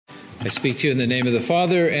I speak to you in the name of the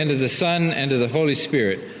Father, and of the Son, and of the Holy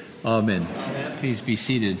Spirit. Amen. Please be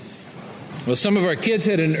seated. Well, some of our kids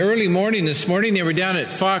had an early morning this morning. They were down at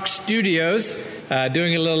Fox Studios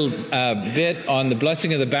doing a little bit on the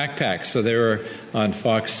blessing of the backpack. So they were on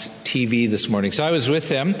Fox TV this morning. So I was with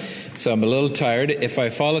them, so I'm a little tired. If I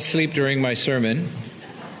fall asleep during my sermon,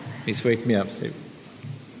 please wake me up.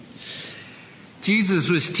 Jesus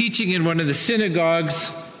was teaching in one of the synagogues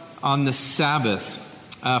on the Sabbath.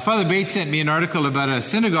 Father Bates sent me an article about a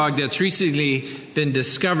synagogue that's recently been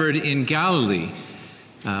discovered in Galilee.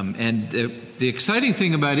 And the exciting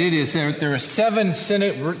thing about it is there are 7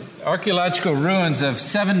 archaeological ruins of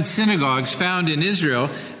 7 synagogues found in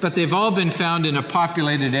Israel, but they've all been found in a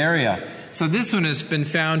populated area. So this one has been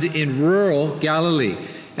found in rural Galilee.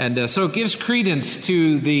 And so it gives credence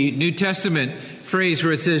to the New Testament phrase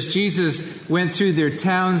where it says Jesus went through their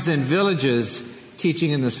towns and villages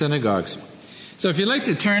teaching in the synagogues. So if you'd like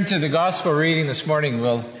to turn to the gospel reading this morning,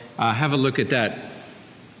 we'll have a look at that.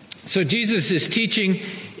 So Jesus is teaching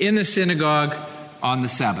in the synagogue on the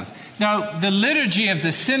Sabbath. Now, the liturgy of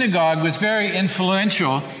the synagogue was very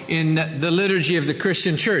influential in the liturgy of the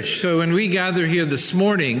Christian church. So when we gather here this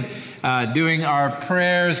morning, doing our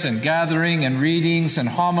prayers and gathering and readings and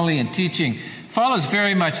homily and teaching, follows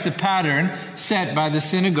very much the pattern set by the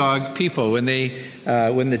synagogue people when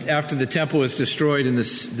after the temple was destroyed and the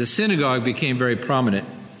synagogue became very prominent.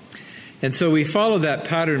 And so we follow that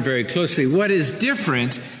pattern very closely. What is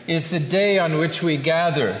different is the day on which we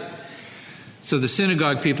gather. So the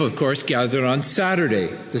synagogue people, of course, gathered on Saturday,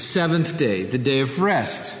 the 7th day, the day of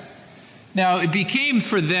rest. Now, it became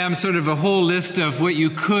for them sort of a whole list of what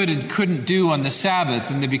you could and couldn't do on the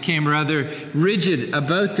Sabbath, and they became rather rigid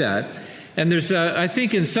about that. And there's, I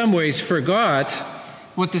think, in some ways forgot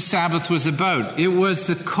what the Sabbath was about. It was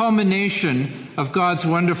the culmination of God's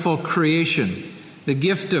wonderful creation, the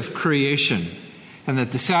gift of creation. And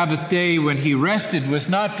that the Sabbath day when he rested was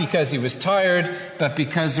not because he was tired, but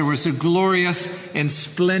because there was a glorious and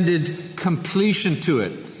splendid completion to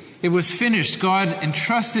it. It was finished. God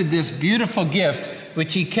entrusted this beautiful gift,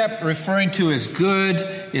 which he kept referring to as good.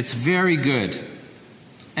 It's very good.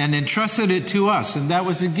 And entrusted it to us, and that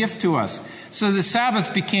was a gift to us. So the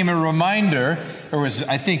Sabbath became a reminder, or was,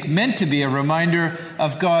 I think, meant to be a reminder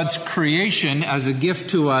of God's creation as a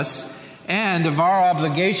gift to us, and of our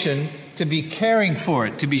obligation to be caring for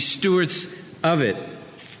it, to be stewards of it.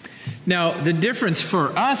 Now, the difference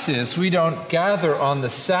for us is we don't gather on the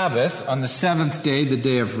Sabbath, on the 7th day, the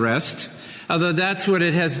day of rest, although that's what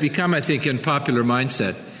it has become, I think, in popular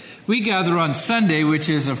mindset. We gather on Sunday, which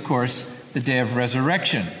is, of course, the day of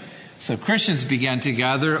resurrection. So Christians began to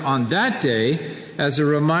gather on that day as a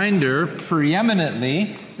reminder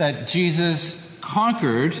preeminently that Jesus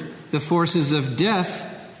conquered the forces of death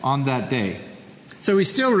on that day. So we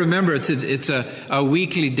still remember it's a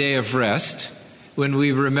weekly day of rest when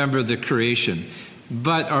we remember the creation.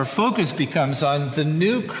 But our focus becomes on the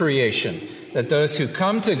new creation, that those who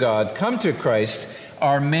come to God, come to Christ,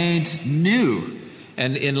 are made new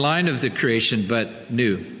and in line of the creation, but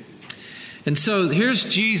new. And so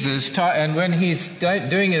here's Jesus, and when he's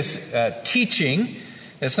doing his teaching,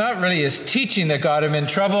 it's not really his teaching that got him in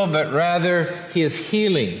trouble, but rather his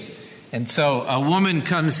healing. And so a woman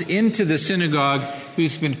comes into the synagogue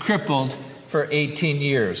who's been crippled for 18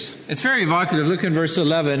 years. It's very evocative. Look in verse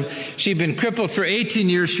 11. She'd been crippled for 18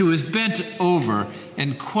 years. She was bent over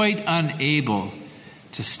and quite unable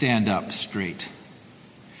to stand up straight.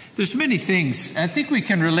 There's many things. I think we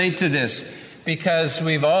can relate to this because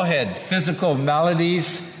we've all had physical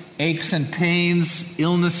maladies, aches and pains,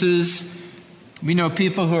 illnesses. We know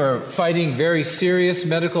people who are fighting very serious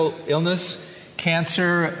medical illness,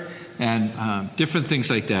 cancer, and different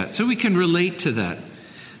things like that. So we can relate to that.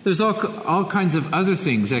 There's all kinds of other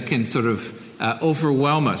things that can sort of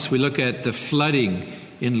overwhelm us. We look at the flooding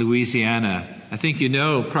in Louisiana. I think you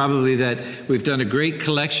know probably that we've done a great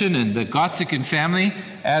collection, and the Gotzikin family,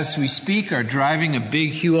 as we speak, are driving a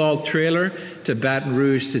big Huall trailer to Baton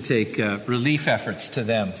Rouge to take relief efforts to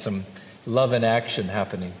them. Some love and action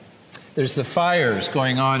happening. There's the fires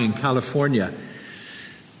going on in California.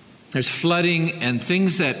 There's flooding and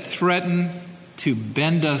things that threaten to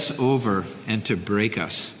bend us over and to break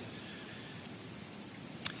us.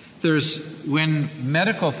 When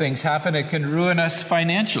medical things happen, it can ruin us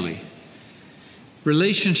financially.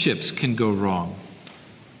 Relationships can go wrong.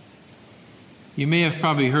 You may have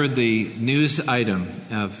probably heard the news item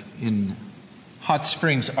in Hot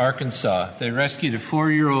Springs, Arkansas. They rescued a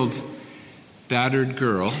 4-year-old battered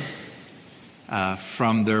girl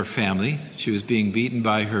from their family. She was being beaten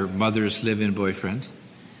by her mother's live-in boyfriend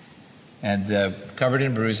and covered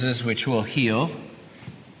in bruises, which will heal.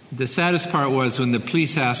 The saddest part was when the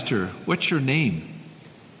police asked her, "What's your name?"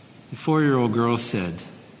 The 4-year-old girl said,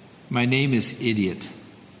 "My name is Idiot,"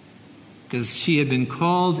 because she had been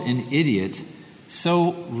called an idiot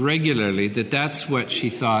so regularly that that's what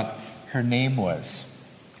she thought her name was.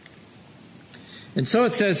 And so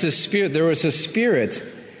it says there was a spirit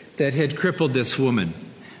that had crippled this woman.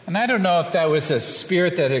 And I don't know if that was a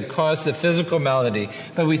spirit that had caused the physical malady,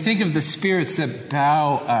 but we think of the spirits that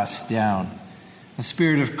bow us down. A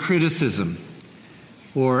spirit of criticism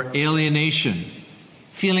or alienation,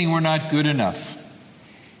 feeling we're not good enough,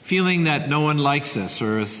 feeling that no one likes us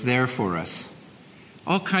or is there for us.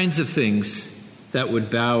 All kinds of things that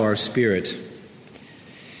would bow our spirit.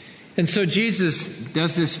 And so Jesus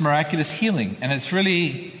does this miraculous healing, and it's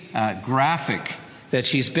really graphic that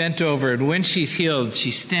she's bent over, and when she's healed,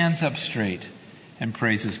 she stands up straight and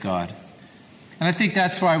praises God. And I think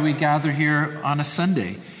that's why we gather here on a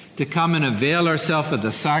Sunday, to come and avail ourselves of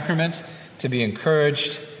the sacrament, to be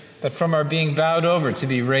encouraged, but from our being bowed over, to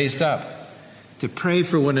be raised up, to pray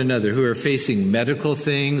for one another who are facing medical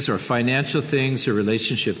things or financial things or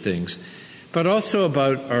relationship things, but also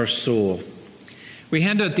about our soul. We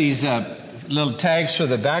hand out these little tags for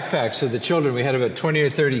the backpacks for the children. We had about 20 or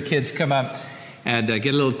 30 kids come up and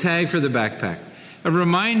get a little tag for the backpack. A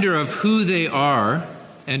reminder of who they are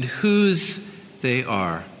and whose they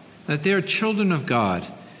are. That they're children of God.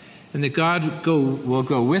 And that God will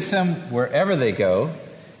go with them wherever they go.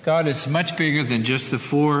 God is much bigger than just the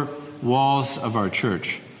 4 walls of our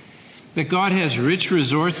church. That God has rich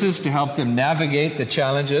resources to help them navigate the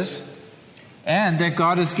challenges. And that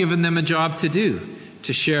God has given them a job to do,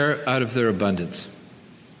 to share out of their abundance.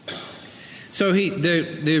 So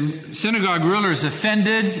the synagogue ruler is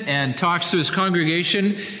offended and talks to his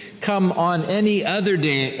congregation, "Come on any other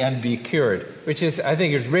day and be cured," which is, I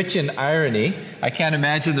think, is rich in irony. I can't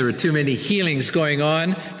imagine there were too many healings going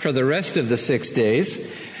on for the rest of the 6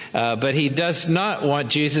 days. But he does not want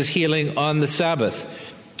Jesus healing on the Sabbath.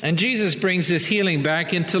 And Jesus brings this healing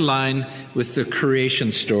back into line with the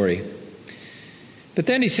creation story. But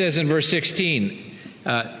then he says in verse 16,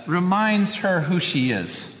 reminds her who she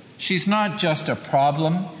is. She's not just a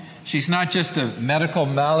problem. She's not just a medical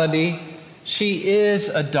malady. She is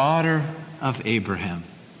a daughter of Abraham.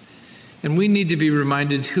 And we need to be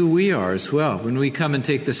reminded who we are as well. When we come and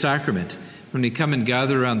take the sacrament, when we come and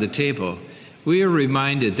gather around the table, we are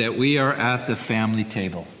reminded that we are at the family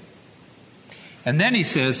table. And then he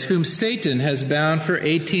says, whom Satan has bound for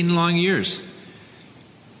 18 long years.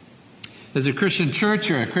 As a Christian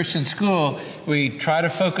church or a Christian school, we try to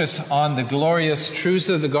focus on the glorious truths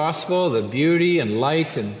of the gospel, the beauty and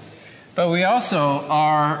light, but we also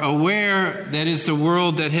are aware that it's a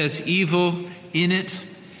world that has evil in it,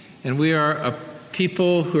 and we are a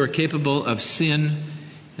people who are capable of sin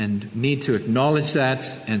and need to acknowledge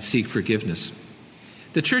that and seek forgiveness.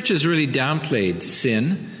 The church has really downplayed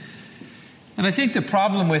sin, and I think the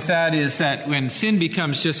problem with that is that when sin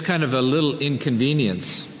becomes just kind of a little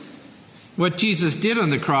inconvenience, what Jesus did on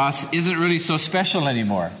the cross isn't really so special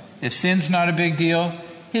anymore. If sin's not a big deal,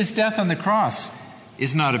 his death on the cross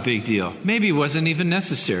is not a big deal. Maybe it wasn't even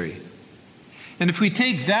necessary. And if we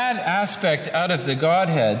take that aspect out of the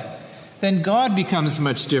Godhead, then God becomes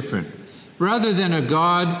much different. Rather than a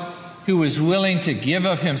God who is willing to give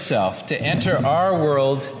of himself, to enter our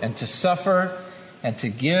world and to suffer and to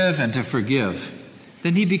give and to forgive,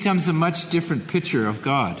 then he becomes a much different picture of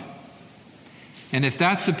God. And if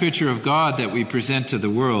that's the picture of God that we present to the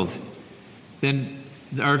world, then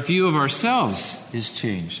our view of ourselves is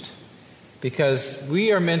changed. Because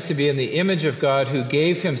we are meant to be in the image of God who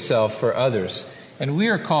gave himself for others. And we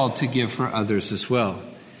are called to give for others as well.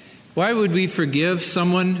 Why would we forgive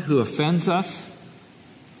someone who offends us?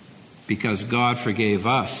 Because God forgave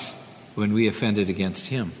us when we offended against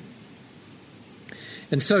him.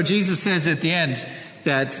 And so Jesus says at the end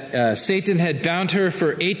that Satan had bound her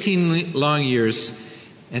for 18 long years,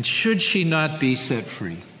 and should she not be set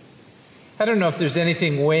free? I don't know if there's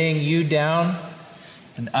anything weighing you down,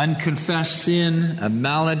 an unconfessed sin, a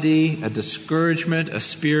malady, a discouragement, a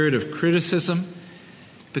spirit of criticism,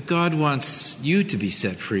 but God wants you to be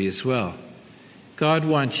set free as well. God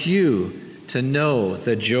wants you to know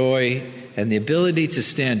the joy and the ability to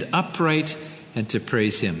stand upright and to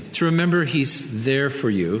praise him, to remember he's there for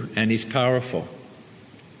you and he's powerful.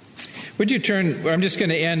 Would you turn, I'm just going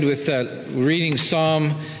to end with reading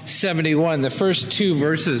Psalm 71, the first 2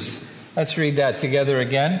 verses. Let's read that together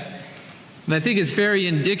again. And I think it's very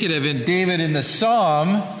indicative in David in the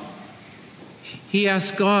Psalm. He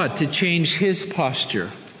asked God to change his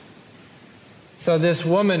posture. So this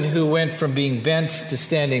woman who went from being bent to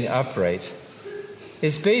standing upright,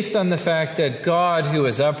 is based on the fact that God, who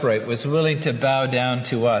is upright, was willing to bow down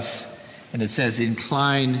to us. And it says,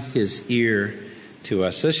 incline his ear to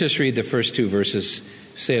us. Let's just read the first two verses.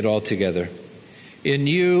 Say it all together. In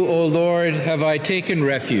you, O Lord, have I taken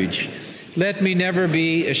refuge. Let me never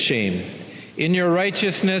be ashamed. In your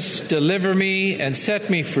righteousness, deliver me and set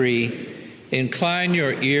me free. Incline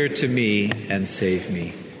your ear to me and save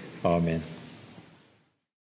me. Amen.